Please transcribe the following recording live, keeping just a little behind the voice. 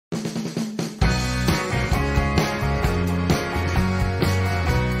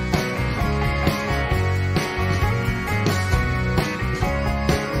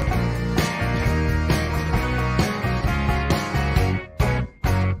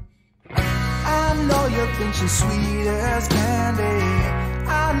you think she's sweet as candy.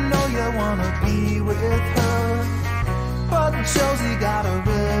 I know you wanna be with her, but Josie got a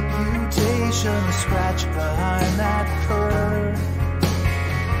reputation to scratch behind that fur.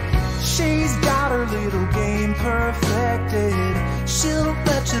 She's got her little game perfected. She'll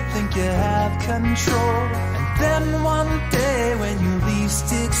let you think you have control, and then one day when you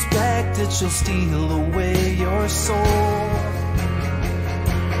least expect it, she'll steal away your soul.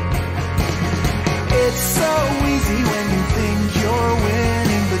 It's so easy when you think you're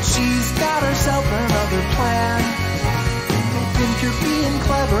winning, but she's got herself another plan. You think you're being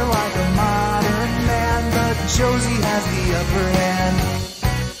clever like a modern man, but Josie has the upper hand.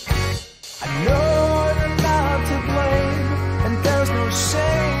 I know you're not to blame, and there's no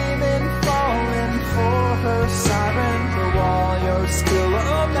shame in falling for her siren. But while you're still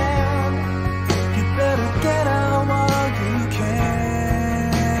a man, you better get out while you can.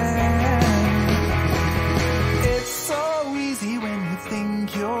 It's so easy when you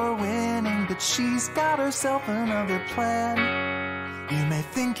think you're winning, but she's got herself another plan. You may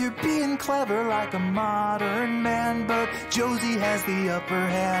think you're being clever like a modern man, but Josie has the upper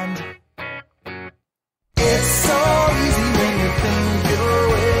hand. It's so easy when you think you're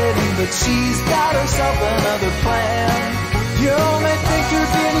winning, but she's got herself another plan. You may think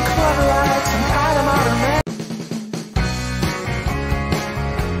you're being clever like some kind of modern man.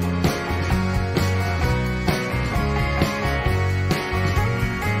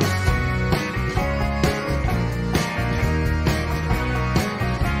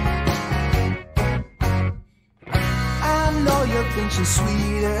 I know you think she's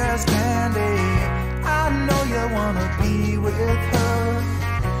sweet as candy. I know you wanna be with her,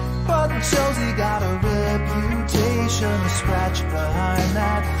 but Josie got a reputation to scratch behind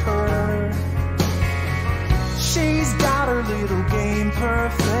that fur. She's got her little game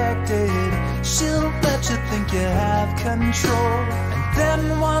perfected. She'll let you think you have control, and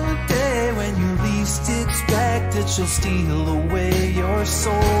then one day when you least expect it, she'll steal away your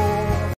soul.